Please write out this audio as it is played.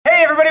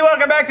everybody,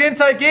 welcome back to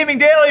Inside Gaming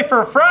Daily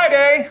for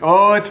Friday.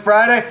 Oh, it's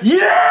Friday?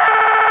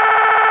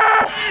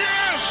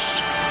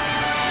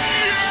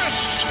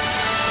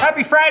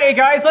 Happy Friday,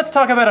 guys. Let's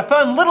talk about a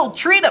fun little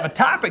treat of a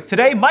topic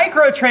today,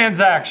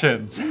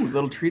 microtransactions. Ooh,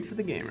 little treat for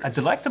the gamers. A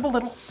delectable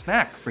little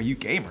snack for you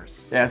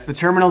gamers. Yeah, it's the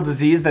terminal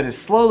disease that is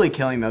slowly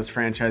killing those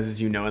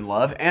franchises you know and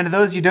love, and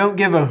those you don't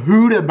give a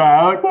hoot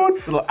about.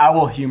 Little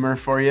owl humor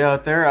for you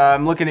out there.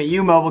 I'm looking at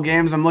you, mobile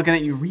games. I'm looking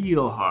at you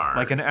real hard.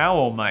 Like an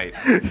owl might.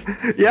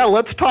 Yeah,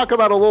 let's talk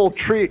about a little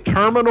treat,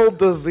 terminal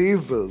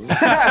diseases.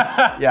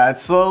 Yeah,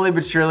 it's slowly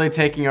but surely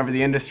taking over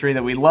the industry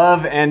that we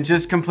love and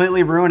just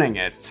completely ruining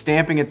it,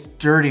 stamping its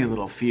dirty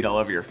little feet all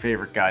over your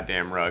favorite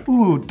goddamn rug.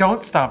 Ooh,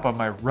 don't stomp on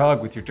my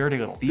rug with your dirty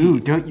little feet. Ooh,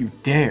 don't you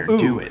dare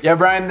do it. Yeah,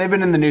 Brian, they've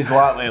been in the news a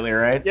lot lately,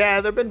 right? Yeah,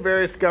 there have been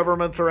various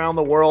governments around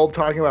the world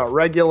talking about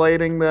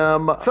regulating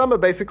them. Some have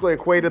basically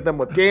equated them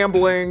with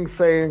gambling,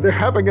 saying they're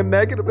having a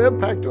negative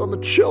impact on the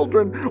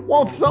children.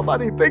 Won't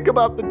somebody think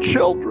about the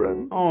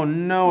children? Oh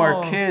no,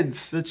 our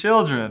kids. The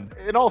children.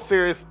 In all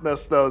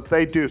seriousness, though,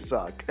 they do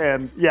suck.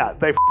 And yeah,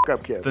 they f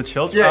up kids. The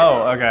children? Yeah.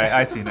 Oh, okay,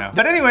 I see now.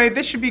 But anyway,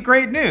 this should be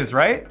great news,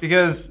 right?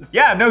 Because,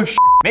 yeah, no shit.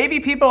 Maybe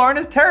people aren't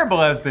as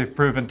terrible as they've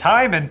proven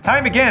time and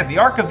time again. The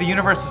arc of the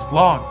universe is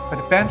long, but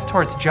it bends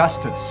towards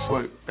justice.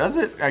 What, does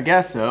it? I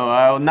guess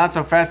so. Not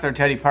so fast there,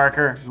 Teddy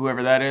Parker,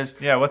 whoever that is.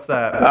 Yeah, what's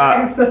that?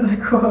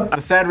 The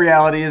sad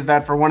reality is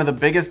that for one of the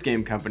biggest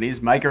game companies,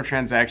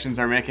 microtransactions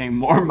are making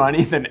more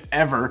money than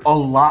ever. A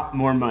lot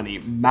more money.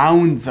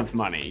 Mounds of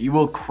money. You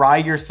will cry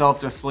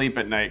yourself to sleep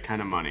at night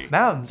kind of money.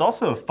 Mountain's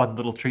also a fun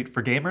little treat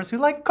for gamers who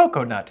like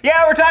coconut.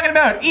 Yeah, we're talking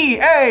about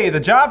EA.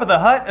 The job of the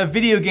hut of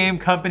video game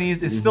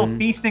companies is still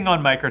feasting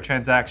on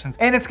microtransactions,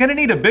 and it's gonna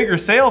need a bigger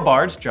sail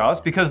barge,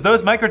 Jaws, because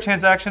those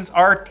microtransactions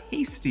are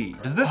tasty.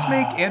 Does this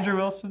make Andrew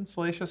Wilson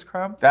Salacious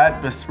Crumb?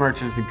 That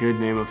besmirches the good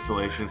name of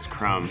Salacious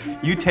Crumb.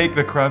 You take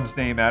the Crumb's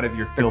name out of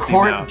your filthy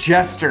Court mouth.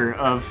 jester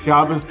of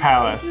Jabba's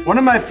palace. One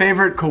of my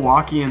favorite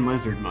Kowakian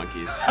lizard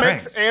monkeys.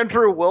 Makes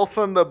Andrew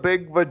Wilson the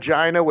big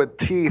vagina with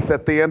teeth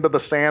at the end of the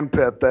sand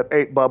pit that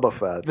ate Bubba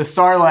Fett. The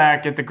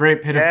Sarlacc at the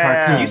Great Pit of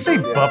Yeah. Carcoon. Did you say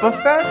Bubba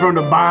Fett? From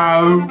the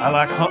bow. I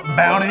like hunting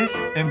bounties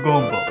and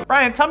gumbo.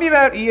 Brian, tell me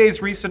about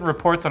EA's recent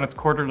reports on its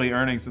quarterly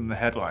earnings in the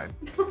headline.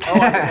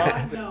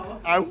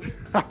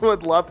 I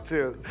would love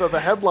to. So the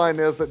headline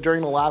is that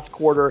during the last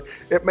quarter,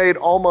 it made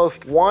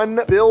almost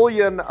 $1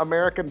 billion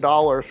American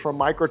dollars from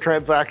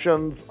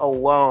microtransactions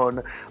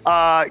alone.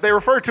 They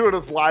refer to it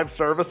as live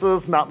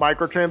services, not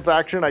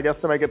microtransaction, I guess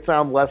to make it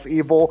sound less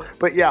evil.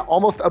 But yeah,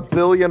 almost $1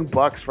 billion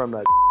from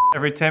that.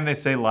 Every time they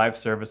say live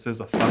services,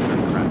 a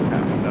thunder crap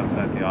happens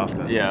outside the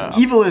office. Yeah.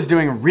 Evil is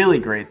doing really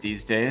great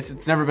these days.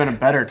 It's never been a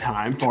better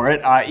time for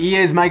it.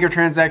 EA's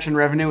microtransaction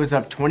revenue was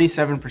up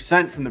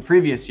 27% from the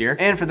previous year,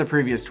 and for the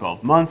previous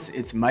 12 months,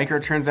 its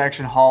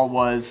microtransaction haul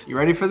was, you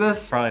ready for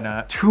this? Probably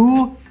not.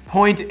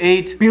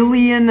 $2.8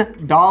 billion.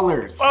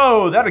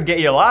 Oh, that'll get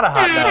you a lot of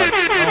hot dogs.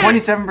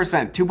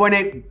 27%,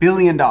 $2.8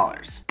 billion.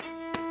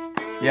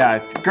 Yeah,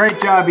 it's a great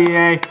job,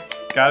 EA.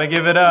 Gotta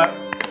give it up.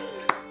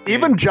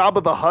 Even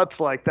Jabba the Hutt's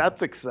like,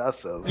 that's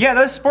excessive. Yeah,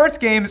 those sports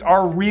games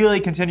are really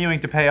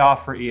continuing to pay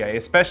off for EA,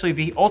 especially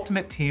the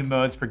ultimate team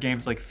modes for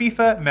games like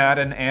FIFA,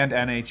 Madden, and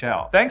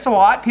NHL. Thanks a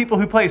lot, people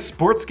who play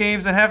sports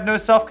games and have no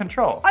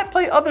self-control. I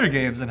play other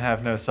games and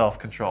have no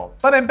self-control,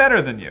 but I'm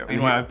better than you.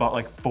 Meanwhile, I've bought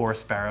like 4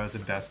 Sparrows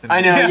in Destiny.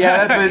 I know,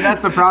 yeah,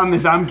 that's the problem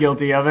is I'm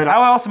guilty of it.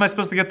 How else am I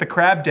supposed to get the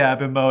crab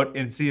dab emote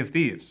in Sea of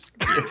Thieves?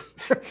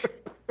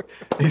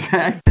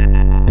 Exactly.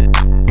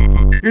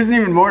 Here's an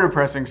even more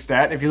depressing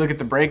stat. If you look at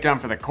the breakdown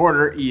for the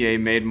quarter, EA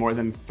made more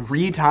than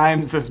 3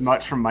 times as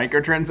much from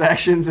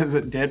microtransactions as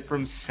it did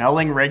from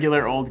selling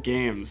regular old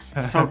games.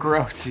 So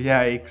gross.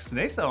 Yikes,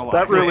 they sell a lot.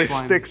 That really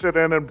slime. sticks it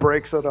in and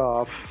breaks it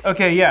off.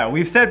 Okay, yeah,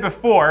 we've said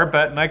before,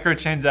 but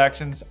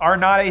microtransactions are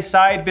not a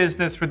side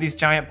business for these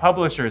giant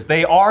publishers.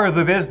 They are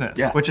the business,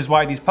 Yeah. which is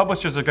why these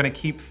publishers are gonna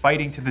keep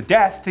fighting to the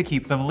death to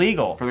keep them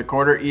legal. For the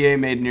quarter, EA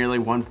made nearly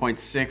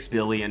 $1.6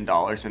 billion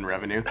in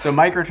revenue. So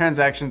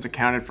microtransactions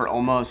accounted for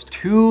almost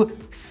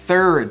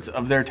 2/3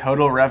 of their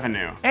total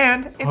revenue.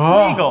 And it's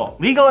legal.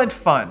 Legal and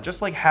fun,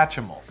 just like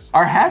Hatchimals.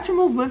 Are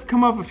Hatchimals they've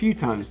come up a few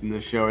times in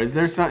this show? Is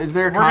there a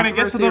We're gonna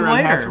get to controversy them around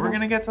later. Hatchimals? We're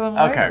gonna get to them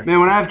later. Okay. Man,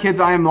 when I have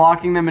kids, I am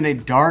locking them in a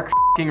dark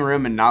f***ing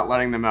room and not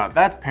letting them out.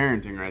 That's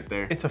parenting right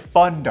there. It's a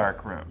fun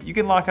dark room. You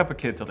can lock up a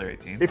kid till they're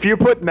 18. If you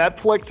put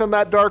Netflix in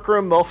that dark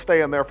room, they'll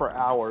stay in there for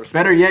hours.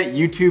 Better yet,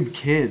 YouTube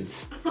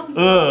Kids.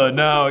 Ugh,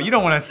 no, you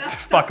don't wanna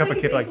fuck up a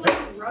kid like that.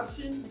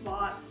 Russian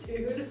bots,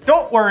 dude.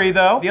 Don't worry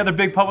though, the other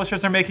big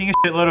publishers are making a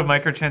shitload of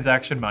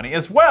microtransaction money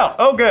as well.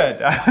 Oh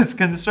good, I was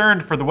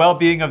concerned for the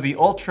well-being of the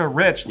ultra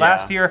rich.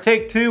 Last year,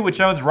 Take-Two,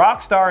 which owns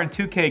Rockstar and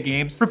 2K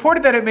Games,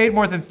 reported that it made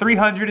more than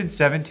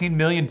 $317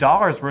 million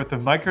worth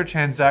of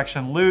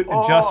microtransaction loot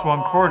in just one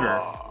quarter.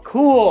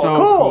 Cool, So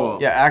cool.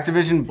 Yeah,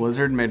 Activision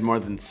Blizzard made more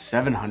than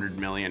 $700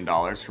 million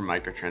from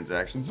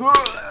microtransactions.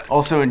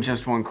 Also in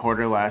just one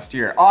quarter last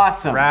year.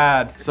 Awesome.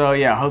 Rad. So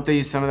yeah, hope they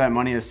use some of that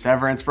money as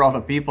severance for all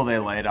the people they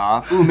laid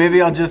off. Ooh,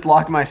 maybe I'll just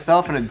lock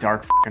myself in a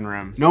dark fucking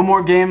room. No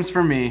more games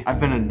for me. I've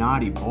been a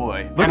naughty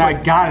boy. And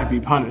I gotta be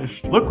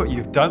punished. Look what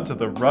you've done to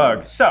the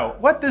rug. So,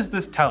 what does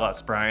this tell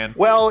us, Brian?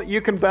 Well, you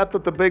can bet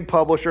that the big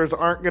publishers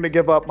aren't going to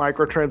give up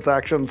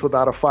microtransactions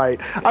without a fight.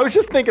 I was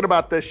just thinking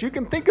about this. You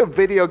can think of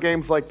video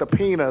games like the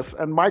penis,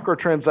 and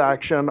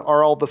microtransaction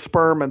are all the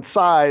sperm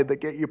inside that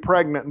get you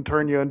pregnant and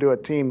turn you into a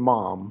teen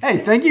mom. Hey,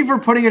 thank you for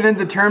putting it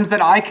into terms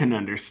that I can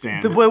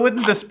understand.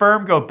 Wouldn't the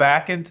sperm go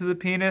back into the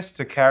penis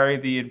to carry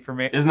the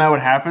information? Isn't that what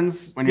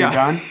happens when you're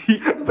done?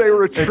 They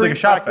retreat like a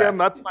shot back in.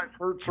 That's why it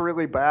hurts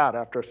really bad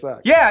after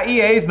sex. Yeah,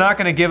 EA's not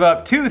going to give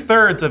up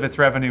 2/3 of its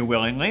revenue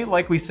willingly,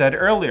 like we said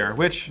earlier,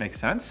 which makes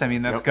sense. I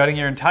mean, that's gutting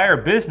your entire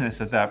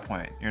business at that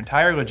point. Your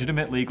entire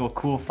legitimate, legal,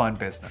 cool, fun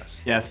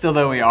business. Yeah, still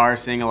though, we are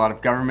seeing a lot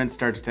of governments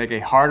start to take a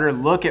harder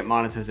look at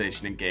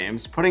monetization in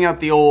games, putting out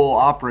the old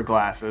opera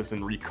glasses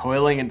and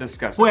recoiling in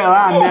disgust. Well,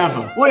 I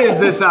never. What is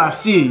this I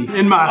see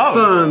in my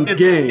son's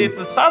game? It's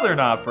a Southern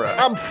opera.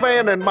 I'm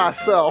fanning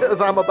myself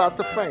as I'm about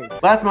to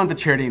faint. Last month, a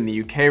charity in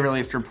the UK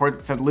released a report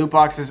that said loot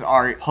boxes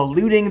are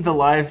polluting the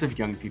lives of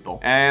young people,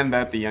 and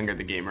that the younger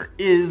the gamer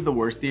is, the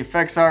worse the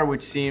effects are,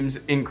 which seems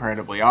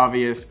incredibly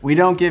obvious. We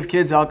don't give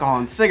kids alcohol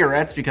and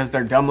cigarettes because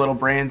their dumb little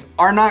brains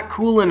are not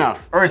cool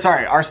enough,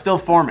 are still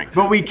forming.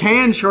 But we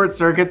can short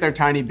circuit their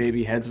tiny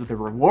baby heads with a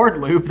reward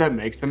loop that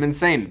makes them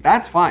insane.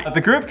 That's fine.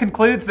 The group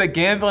concludes that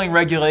gambling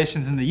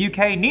regulations in the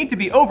UK need to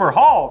be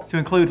overhauled to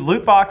include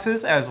loot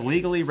boxes as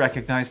legally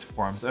recognized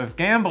forms of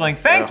gambling.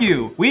 Thank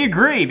you. We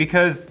agree,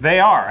 because they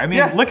are. I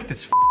mean, look at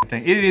this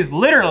thing. It is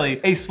literally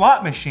a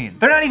slot machine.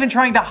 They're not even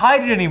trying to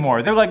hide it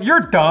anymore. They're like, you're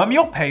dumb,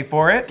 you'll pay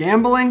for it.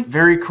 Gambling,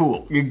 very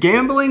cool. You're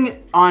gambling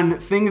on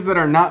things that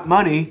are not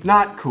money,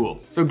 not cool.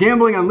 So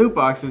gambling on loot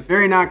boxes,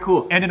 very not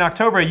cool. And in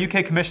October, a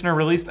UK commissioner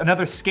released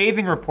another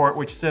scathing report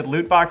which said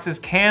loot boxes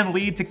can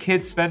lead to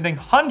kids spending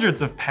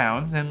hundreds of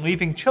pounds and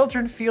leaving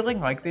children feeling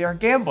like they are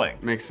gambling.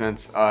 Makes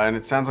sense. And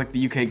it sounds like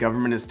the UK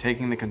government is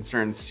taking the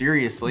concerns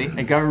seriously.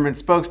 A government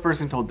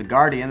spokesperson told The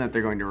Guardian that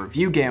they're going to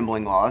review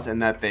gambling laws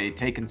and that they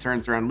take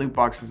concerns around loot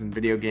boxes and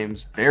video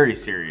games very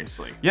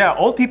seriously. Yeah,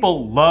 old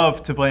people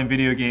love to blame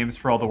video games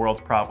for all the world's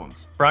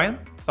problems. Brian,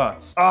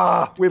 thoughts?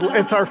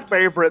 It's our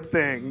favorite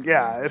thing.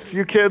 Yeah, it's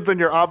you kids and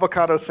your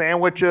avocado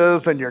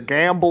sandwiches and your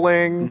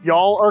gambling.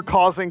 Y'all are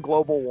causing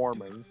global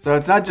warming. So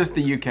it's not just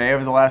the UK.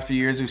 Over the last few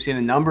years, we've seen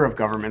a number of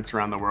governments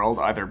around the world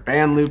either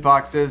ban loot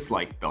boxes,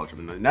 like Belgium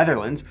and the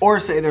Netherlands,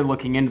 or say they're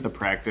looking into the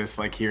practice,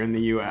 like here in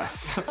the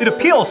US. It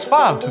appeals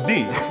fine to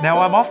me. Now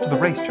I'm off to the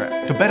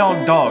racetrack to bet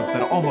on dogs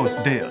that are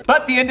almost dead.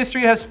 But the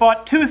industry has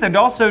fought tooth and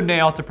also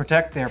nail to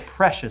protect their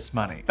precious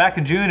money. Back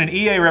in June, an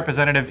EA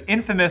representative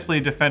infamously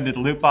defended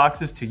loot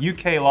boxes to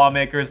UK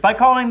lawmakers by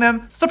calling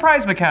them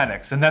surprise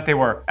mechanics, and that they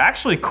were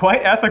actually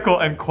quite ethical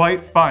and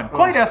quite fun.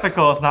 Quite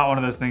ethical is not one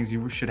of those things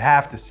you should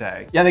have to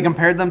say. Yeah, they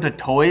compared them to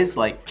toys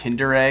like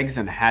Kinder Eggs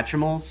and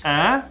Hatchimals.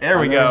 There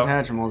we go.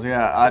 Hatchimals,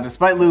 yeah.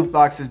 Despite loot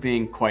boxes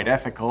being quite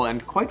ethical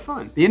and quite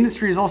fun, the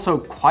industry is also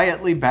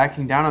quietly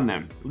backing down on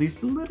them, at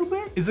least a little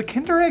bit. Is a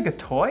Kinder Egg a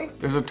toy?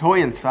 There's a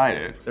toy inside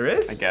it. There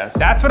is? I guess.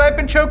 That's what I've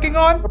been choking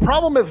on? The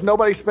problem is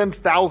nobody spends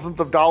thousands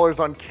of dollars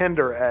on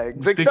Kinder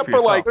Eggs, Speak except for for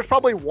yourself. like, there's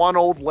probably one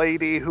old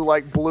lady who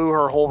like blew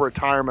her whole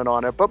retirement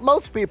on it, but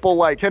most people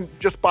like can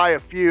just buy a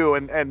few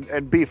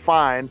and be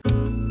fine.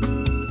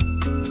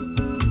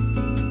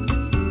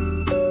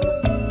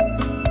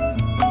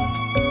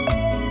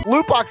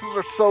 Loot boxes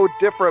are so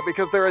different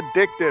because they're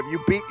addictive. You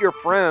beat your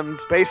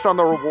friends based on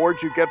the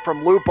rewards you get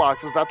from loot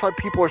boxes. That's why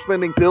people are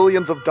spending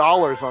billions of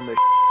dollars on this.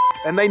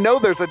 And they know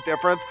there's a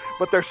difference,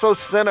 but they're so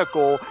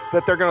cynical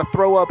that they're going to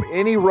throw up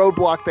any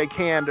roadblock they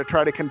can to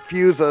try to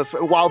confuse us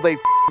while they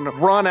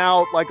run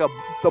out like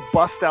the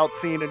bust out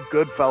scene in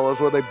Goodfellas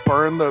where they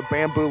burn the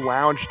bamboo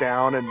lounge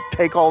down and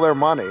take all their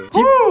money.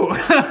 Woo!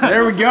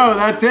 There we go,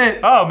 that's it.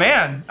 Oh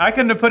man, I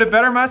couldn't have put it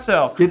better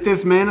myself. Get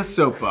this man a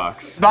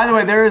soapbox. By the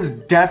way, there is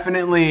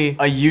definitely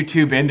a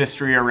YouTube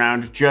industry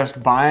around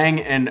just buying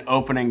and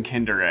opening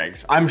Kinder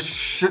Eggs. I'm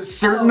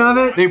certain of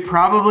it. They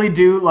probably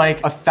do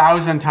like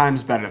 1,000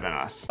 times better than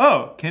us.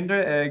 Oh, Kinder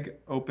Egg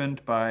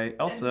opened by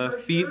Elsa,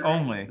 feet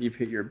only. You've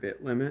hit your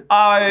bit limit.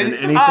 And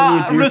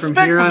anything you do from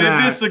here on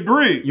out,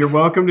 disagree. You're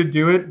welcome to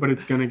do it, but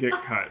it's gonna get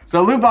cut.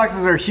 So loot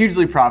boxes are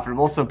hugely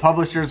profitable, so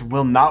publishers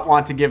will not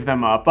want to give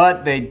them up,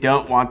 but they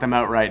don't want them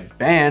outright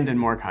banned in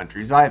more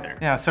countries either.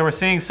 Yeah, so we're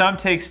seeing some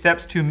take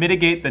steps to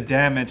mitigate the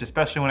damage,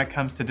 especially when it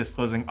comes to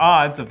disclosing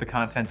odds of the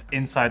contents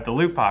inside the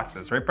loot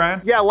boxes, right,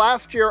 Brian? Yeah,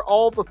 last year,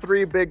 all the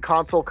three big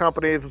console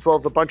companies, as well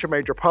as a bunch of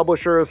major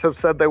publishers, have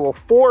said they will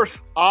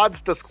force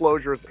odds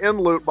disclosures in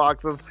loot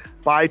boxes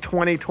by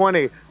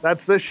 2020.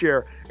 That's this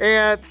year.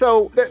 And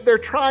so they're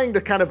trying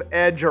to kind of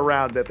edge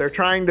around it. They're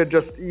trying to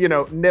just,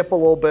 nip a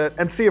little bit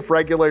and see if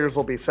regulators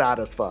will be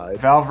satisfied.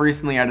 Valve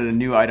recently added a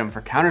new item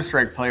for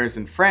Counter-Strike players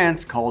in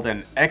France called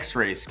an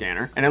X-ray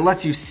scanner, and it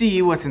lets you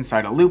see what's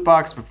inside a loot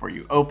box before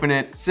you open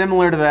it.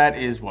 Similar to that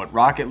is what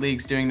Rocket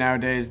League's doing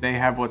nowadays. They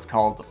have what's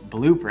called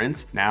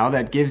blueprints now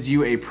that gives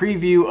you a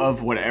preview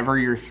of whatever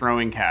you're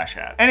throwing cash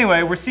at.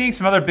 Anyway, we're seeing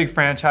some other big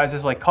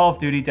franchises like Call of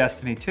Duty,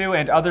 Destiny 2,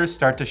 and others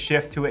start to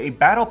shift to a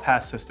battle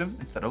pass system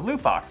instead of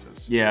loot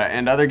boxes. Yeah,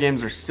 and other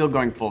games are still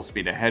going full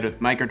speed ahead with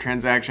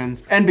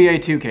microtransactions. NBA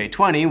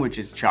 2K20, which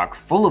is chock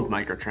full of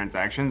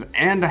microtransactions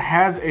and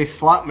has a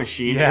slot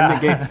machine in the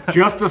game.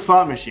 Just a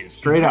slot machine,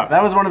 straight up.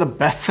 That was one of the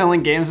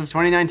best-selling games of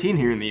 2019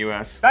 here in the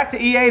US. Back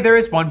to EA, there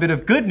is one bit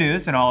of good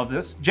news in all of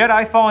this.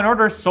 Jedi Fallen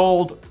Order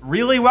sold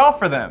really well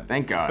for them.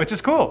 Thank God. Which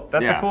is cool.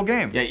 That's a cool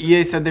game. Yeah,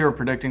 EA said they were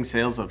predicting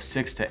sales of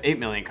 6 to 8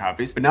 million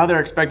copies, but now they're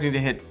expecting to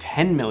hit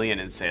 10 million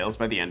in sales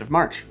by the end of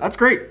March. That's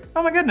great.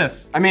 Oh my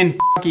goodness. I mean,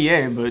 f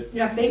EA, but...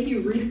 Yeah, thank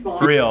you, Respawn.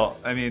 For real.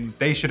 I mean,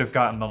 they should have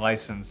gotten the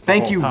license the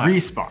Thank whole you, time.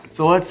 Respawn.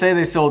 So let's say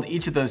they sold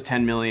each of those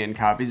 10 million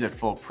copies at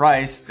full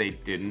price. They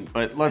didn't,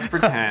 but let's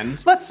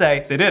pretend. Let's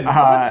say they didn't.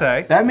 Let's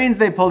say. That means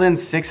they pulled in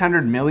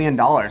 $600 million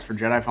for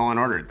Jedi Fallen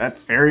Order.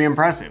 That's very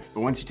impressive.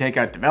 But once you take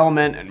out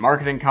development and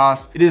marketing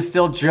costs, it is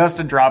still just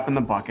a drop in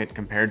the bucket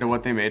compared to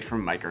what they made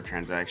from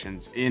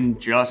microtransactions in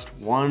just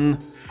one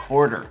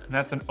quarter. And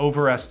that's an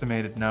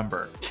overestimated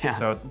number. Yeah.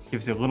 So it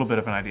gives you a little bit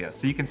of an idea.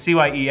 So you can see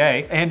why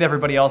EA and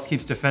everybody else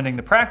keeps defending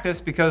the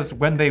practice, because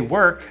when they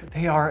work,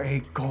 they are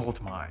a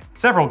gold mine.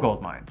 Several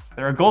gold mines.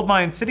 They're a gold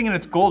mine sitting in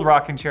its gold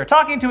rocking chair,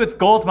 talking to its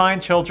gold mine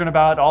children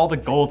about all the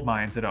gold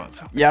mines it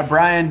owns. Yeah,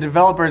 Brian,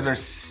 developers are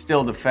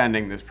still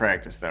defending this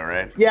practice though,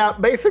 right? Yeah,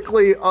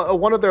 basically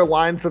one of their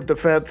lines of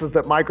defense is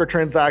that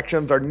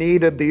microtransactions are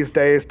needed these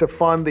days to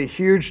fund the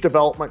huge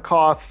development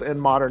costs in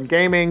modern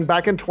gaming.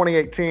 Back in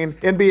 2018,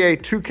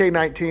 NBA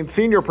 2K19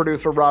 senior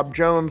producer Rob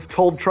Jones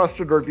told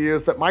Trusted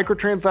Reviews that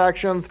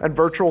microtransactions and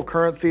virtual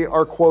currency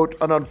are, quote,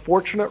 an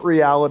unfortunate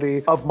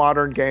reality of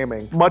modern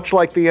gaming, much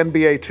like the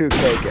NBA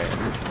 2K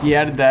games. He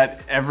added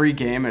that every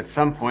game at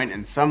some point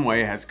in some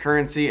way has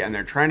currency, and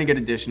they're trying to get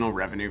additional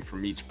revenue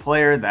from each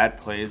player that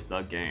plays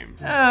the game.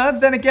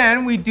 Then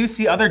again, we do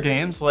see other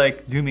games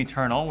like Doom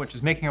Eternal, which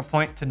is making a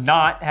point to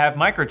not have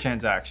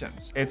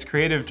microtransactions. Its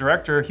creative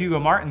director, Hugo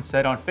Martin,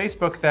 said on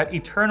Facebook that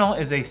Eternal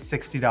is a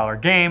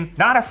 $60 game,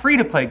 not a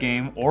free-to-play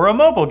game or a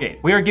mobile game.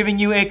 We are giving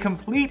you a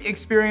complete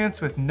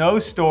experience with no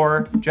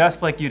store,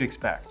 just like you'd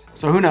expect.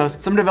 So who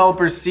knows? Some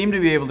developers seem to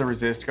be able to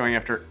resist going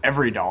after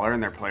every dollar in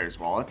their players'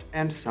 wallets,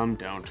 and some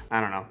don't. I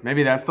don't know.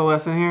 Maybe that's the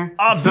lesson here?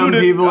 Some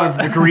people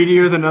are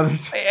greedier than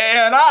others.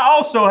 And I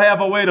also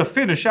have a way to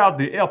finish out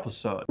the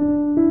episode.